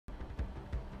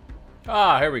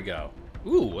Ah, here we go.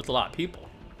 Ooh, that's a lot of people.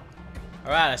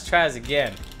 All right, let's try this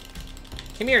again.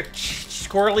 Come here,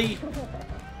 squirrely.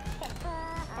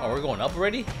 Oh, we're going up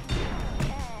already?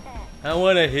 I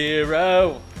want a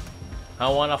hero. I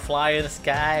want to fly in the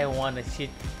sky. I want to shit.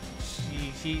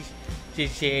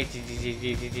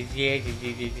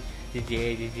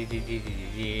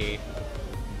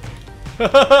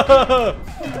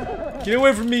 Get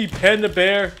away from me, Panda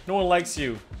Bear. No one likes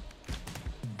you.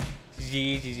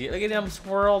 Look at them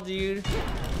swirl, dude.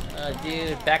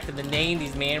 Dude, back to the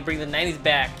 90s, man. Bring the 90s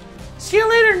back. See you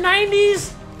later,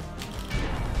 90s.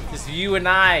 Just you and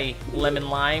I, Lemon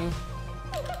Lime.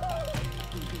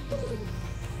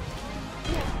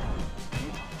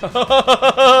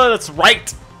 That's right.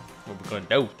 What we're gonna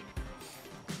do.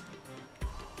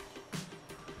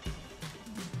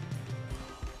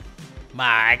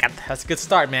 That's a good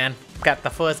start, man. Got the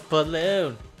first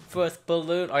balloon. First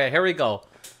balloon. Oh yeah, here we go.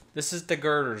 This is the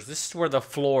girders. This is where the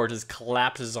floor just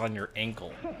collapses on your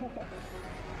ankle.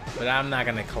 But I'm not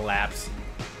gonna collapse.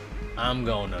 I'm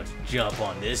gonna jump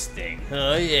on this thing.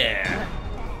 Oh yeah.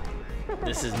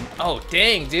 This is. Oh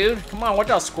dang, dude. Come on, watch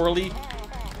out, Squirrely.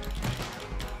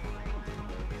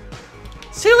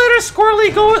 See you later,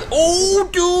 Squirrely. Go. Oh,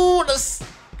 dude. I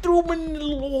threw him in the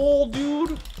little hole,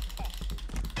 dude.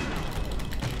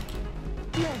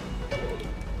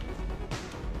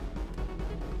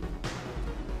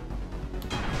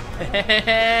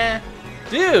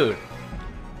 Dude.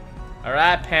 All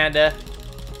right, Panda.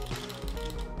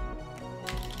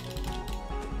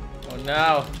 Oh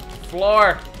no,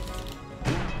 floor.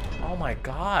 Oh my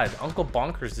God, Uncle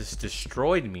Bonkers just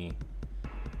destroyed me.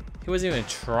 He wasn't even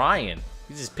trying.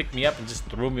 He just picked me up and just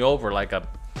threw me over like a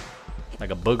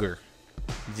booger.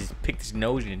 He just picked his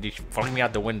nose and just flung me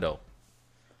out the window.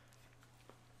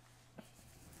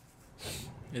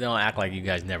 You don't act like you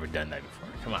guys never done that before.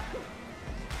 Come on.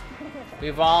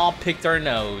 We've all picked our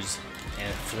nose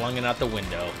and flung it out the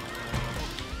window.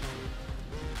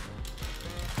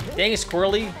 Dang it,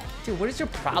 Squirrely. Dude, what is your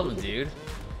problem, dude?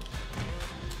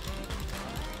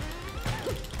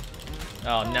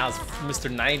 Oh, now it's Mr.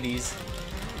 90s.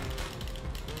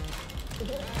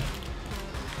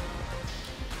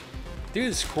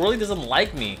 Dude, Squirrely doesn't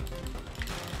like me.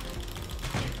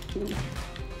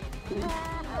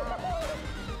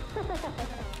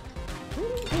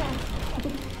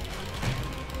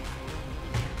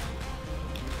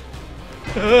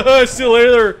 See you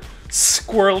later,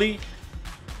 Squirrely.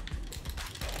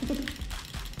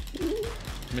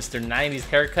 Mr. 90s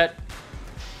haircut,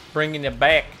 bringing it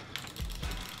back.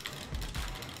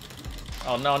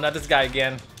 Oh no, not this guy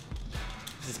again.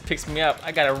 He just picks me up.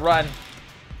 I gotta run.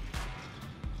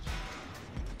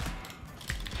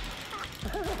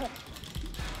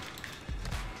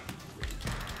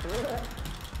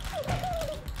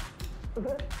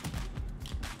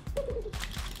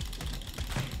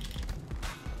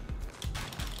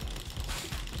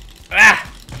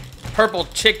 Ah! Purple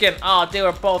chicken. Oh, they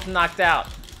were both knocked out.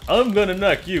 I'm gonna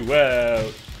knock you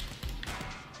out.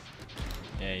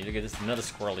 Yeah, you look at this, another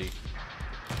Squirrely.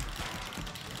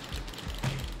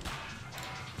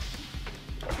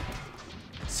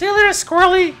 See you later,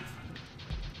 Squirrely.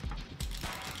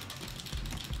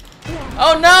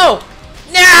 Oh no!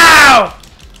 No!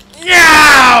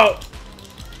 No!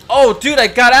 Oh, dude, I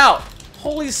got out.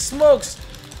 Holy smokes!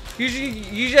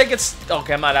 Usually I get.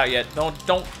 Okay, I'm not out yet. Don't.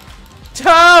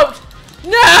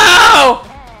 No!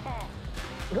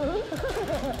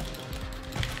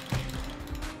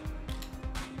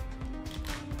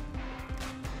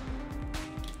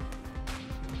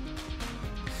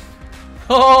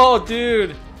 Oh,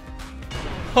 dude!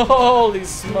 Holy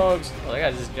smokes! Oh, that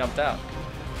guy just jumped out.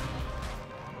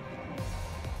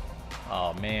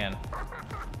 Oh man!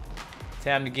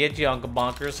 Time to get you, Uncle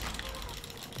Bonkers.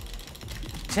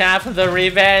 Time for the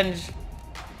revenge.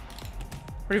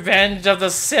 Revenge of the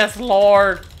Sith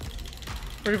Lord.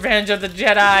 Revenge of the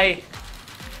Jedi.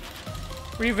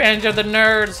 Revenge of the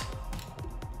nerds.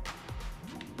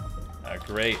 Oh,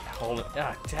 great. Hold it.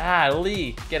 Ah,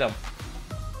 golly. Get him.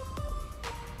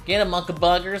 Get him, Uncle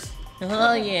Buggers.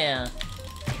 Oh, yeah.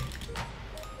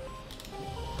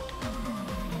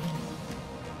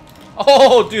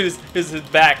 Oh, dude, his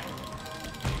back.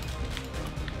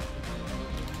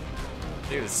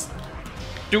 Dude, it's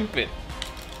stupid.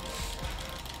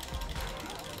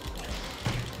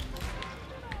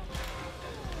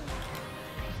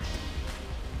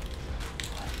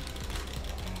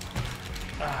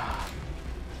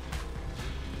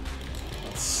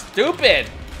 Stupid!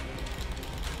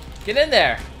 Get in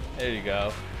there! There you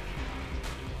go.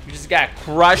 You just got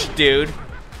crushed, dude,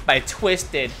 by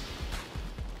Twisted.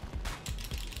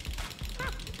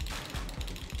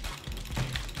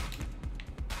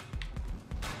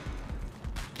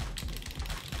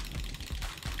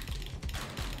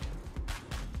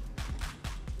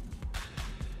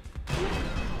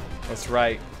 That's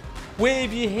right.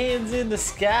 Wave your hands in the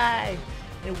sky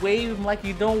and wave them like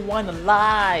you don't want to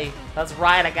lie. That's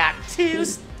right, I got 2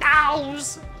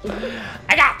 stars.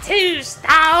 I got 2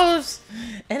 stars.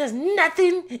 And there's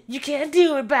nothing you can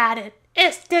do about it.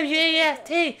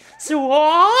 SWAFT.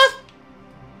 SWAT.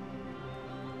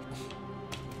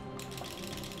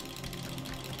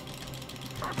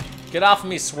 Get off of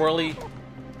me, Swirly. Oh,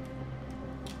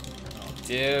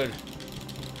 dude.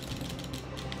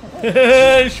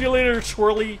 See you later,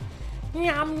 Swirly.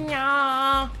 Yum,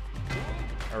 yum.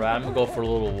 Alright, I'm gonna go for a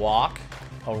little walk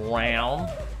around.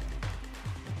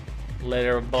 Let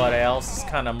everybody else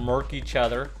kind of murk each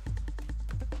other.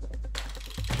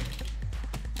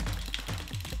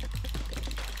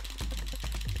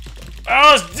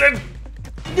 Oh,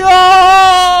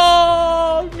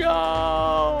 no!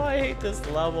 No! I hate this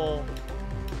level.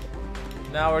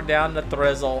 Now we're down to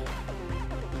Thrizzle.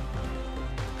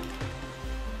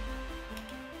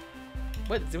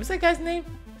 What's that guy's name?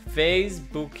 FaZe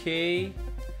Bouquet.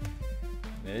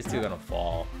 Man, these two are gonna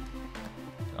fall.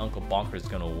 Uncle Bonker's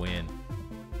gonna win.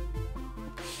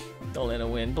 Don't let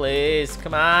him win, please.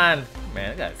 Come on. Man,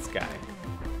 look at this guy.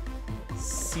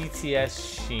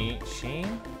 CTS Sheen?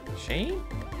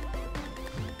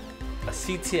 A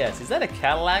CTS. Is that a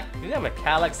Cadillac? Do you have a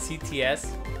Cadillac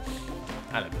CTS?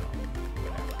 I don't know.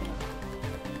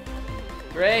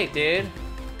 Great, dude.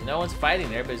 No one's fighting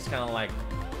there, but it's kind of like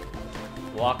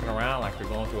walking around like they're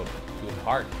going through a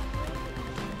park.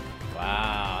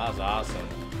 Wow, that was awesome.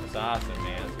 That's awesome,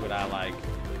 man. That's what I like.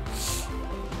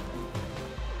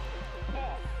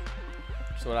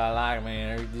 That's what I like,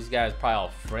 man. These guys are probably all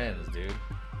friends, dude.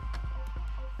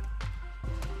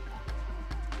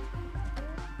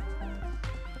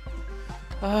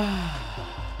 Wow.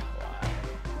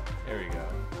 There we go.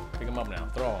 Pick him up now.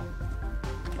 Throw him.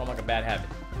 Throw him like a bad habit.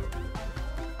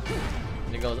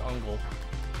 There goes Uncle.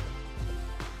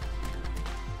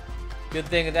 Good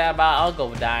thing about Uncle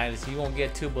dying is he won't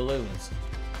get 2 balloons.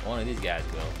 One of these guys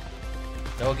will.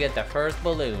 They'll get the first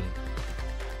balloon.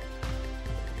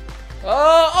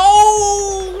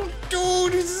 Oh,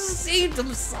 dude, he saved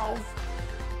himself.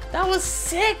 That was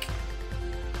sick.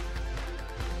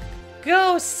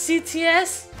 Go,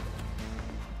 CTS.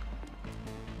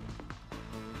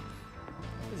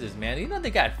 What is this, man? You know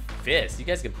they got fists. You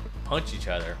guys can punch each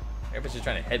other. Everybody's just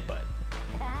trying to headbutt.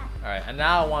 Alright, and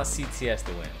now I want CTS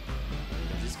to win.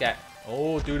 This guy.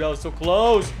 Oh, dude, that was so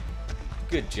close.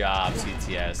 Good job,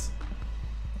 CTS.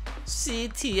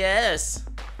 CTS.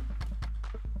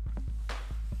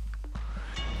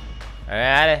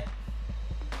 Alrighty.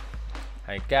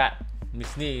 I got me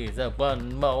sneeze up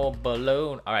one more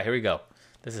balloon. Alright, here we go.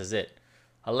 This is it.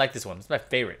 I like this one. It's my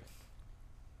favorite.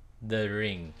 The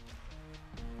ring.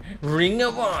 Ring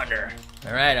of Honor.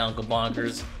 Alright, Uncle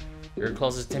Bonkers. You're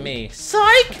closest to me.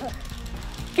 Psych!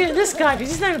 Get this guy,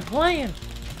 because he's not even playing.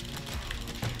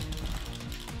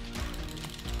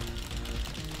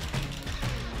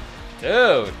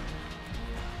 Dude.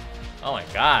 Oh my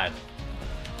god.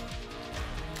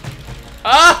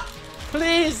 Ah!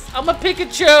 Please! I'm a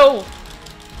Pikachu!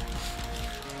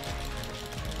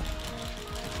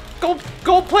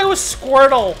 Go play with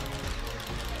Squirtle!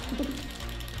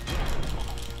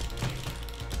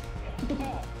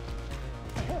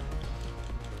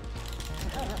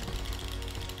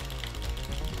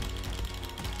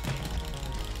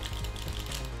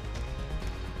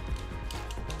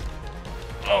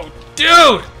 Oh,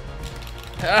 dude!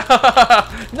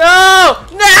 No!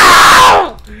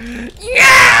 No!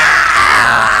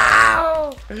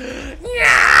 No!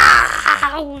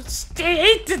 No!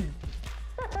 Stay to...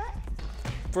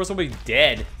 For somebody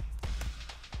dead.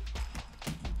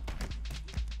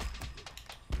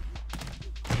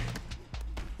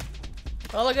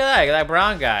 Oh, look at that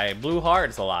brown guy. Blue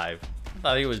Heart's alive. I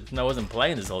thought he wasn't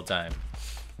playing this whole time.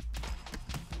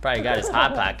 Probably got his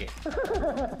Hot Pocket.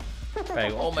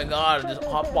 Probably, oh my god, this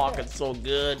Hot Pocket's so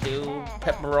good, dude.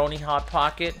 Pepperoni Hot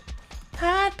Pocket.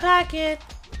 Hot Pocket.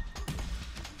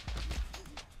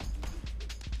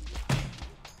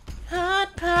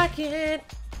 Hot Pocket.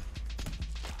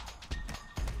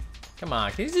 Come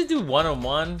on, can you just do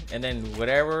 1-on-1 and then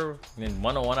whatever, and then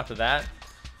 1-on-1 after that?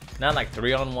 Not like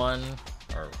 3-on-1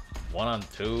 or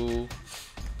 1-on-2.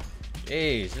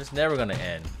 Jeez, it's never gonna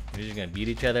end. You're just gonna beat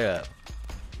each other up.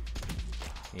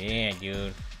 Yeah,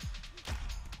 dude.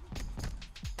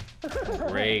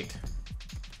 Great.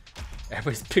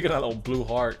 Everybody's picking on old Blue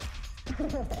Heart.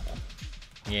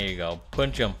 There you go.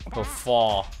 Punch him. He'll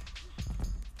fall.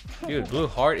 Dude, Blue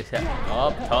Heart is at.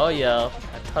 Oh, tell you,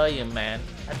 man.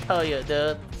 I tell you,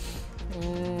 dude.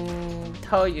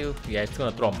 Tell you. Yeah, it's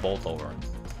gonna throw them both over.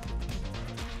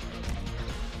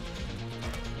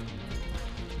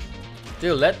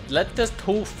 Dude, let this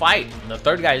two fight. And the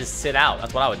third guy just sit out.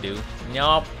 That's what I would do.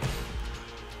 Yup.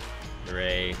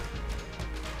 Great.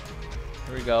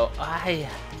 Here we go. Alright,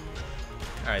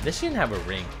 this shouldn't have a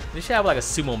ring. This should have like a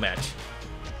sumo match.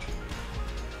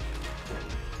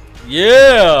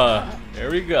 Yeah!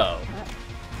 There we go.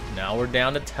 Now we're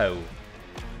down to toe.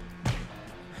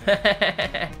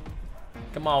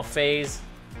 Come on, FaZe.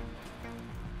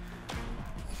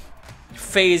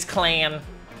 FaZe clan.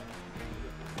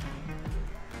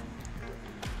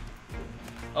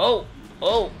 Oh!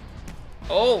 Oh!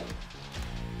 Oh!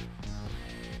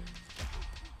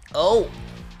 Oh!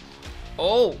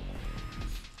 Oh!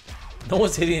 No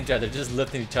one's hitting each other, just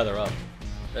lifting each other up.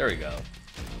 There we go.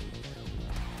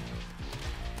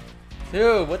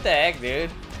 Dude, what the heck, dude?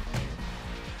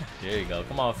 There you go.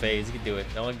 Come on, FaZe. You can do it.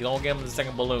 Don't give him the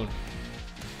second balloon.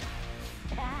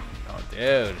 Oh,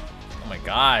 dude. Oh, my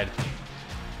God.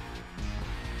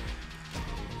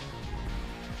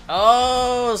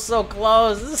 Oh, so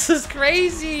close. This is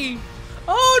crazy.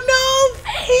 Oh, no.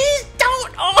 FaZe,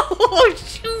 don't. Oh,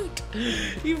 shoot.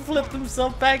 He flipped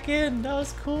himself back in. That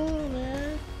was cool,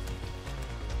 man.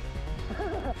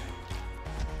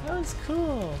 That was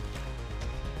cool.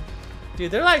 Dude,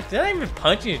 they're not even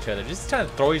punching each other, just trying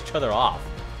to throw each other off.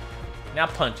 Now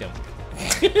punch him.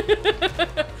 This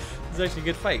is actually a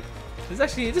good fight.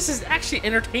 This is actually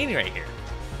entertaining right here.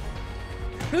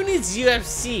 Who needs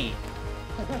UFC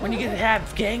when you can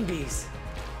have gang beasts?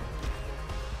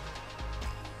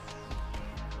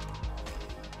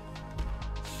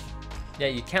 Yeah,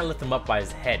 you can't lift him up by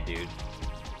his head, dude.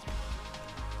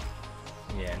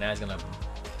 Yeah, now he's gonna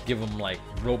give him like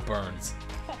rope burns.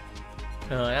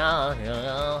 Come on.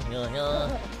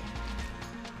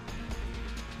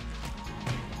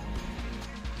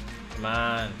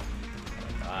 Oh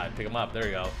my God, pick him up. There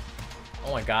you go.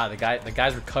 Oh my God, the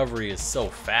guy's recovery is so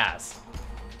fast.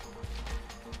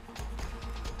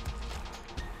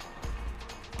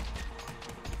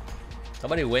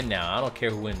 Somebody win now. I don't care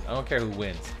who wins. I don't care who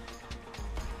wins.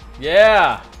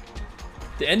 Yeah!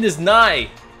 The end is nigh.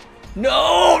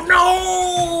 No!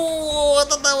 No! I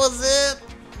thought that was it.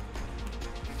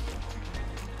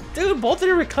 Dude, both of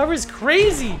their recovery is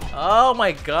crazy. Oh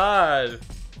my God.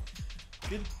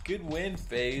 Good win,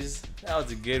 FaZe. That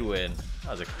was a good win.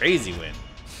 That was a crazy win.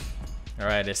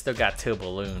 Alright, I still got 2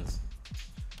 balloons.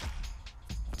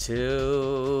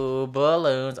 2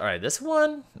 balloons. Alright, this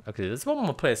one. Okay, this one I'm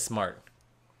gonna play it smart.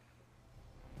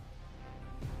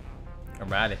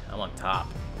 Alrighty, I'm on top.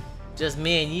 Just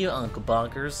me and you, Uncle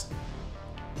Bonkers.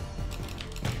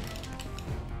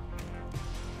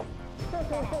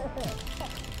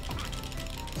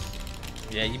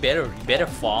 Yeah, you better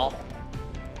fall.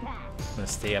 I'm gonna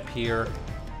stay up here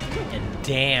and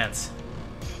dance.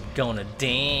 Gonna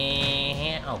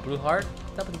dance. Oh, blue heart?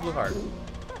 What's up with the blue heart?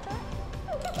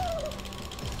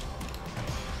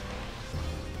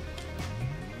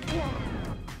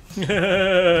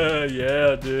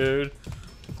 Yeah, dude.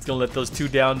 It's gonna let those two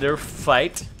down there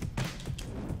fight.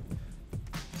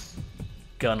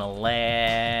 Gonna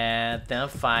let them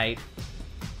fight.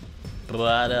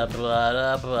 Blah, blah,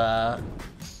 blah, blah.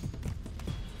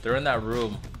 They're in that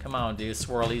room. Come on, dude,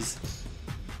 swirlies.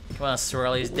 Come on,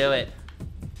 swirlies, do it.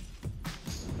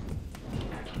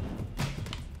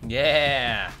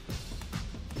 Yeah.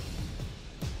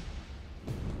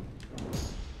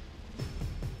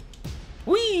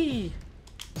 Wee!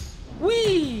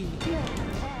 Wee!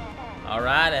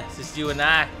 Alright, it's just you and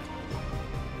I.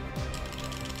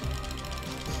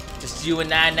 Just you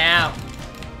and I now.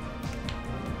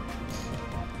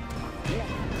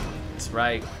 That's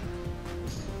right.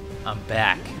 I'm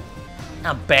back.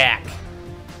 I'm back.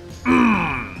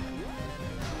 I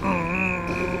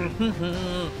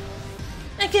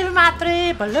give me my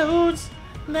 3 balloons.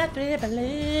 My 3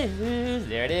 balloons.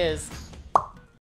 There it is.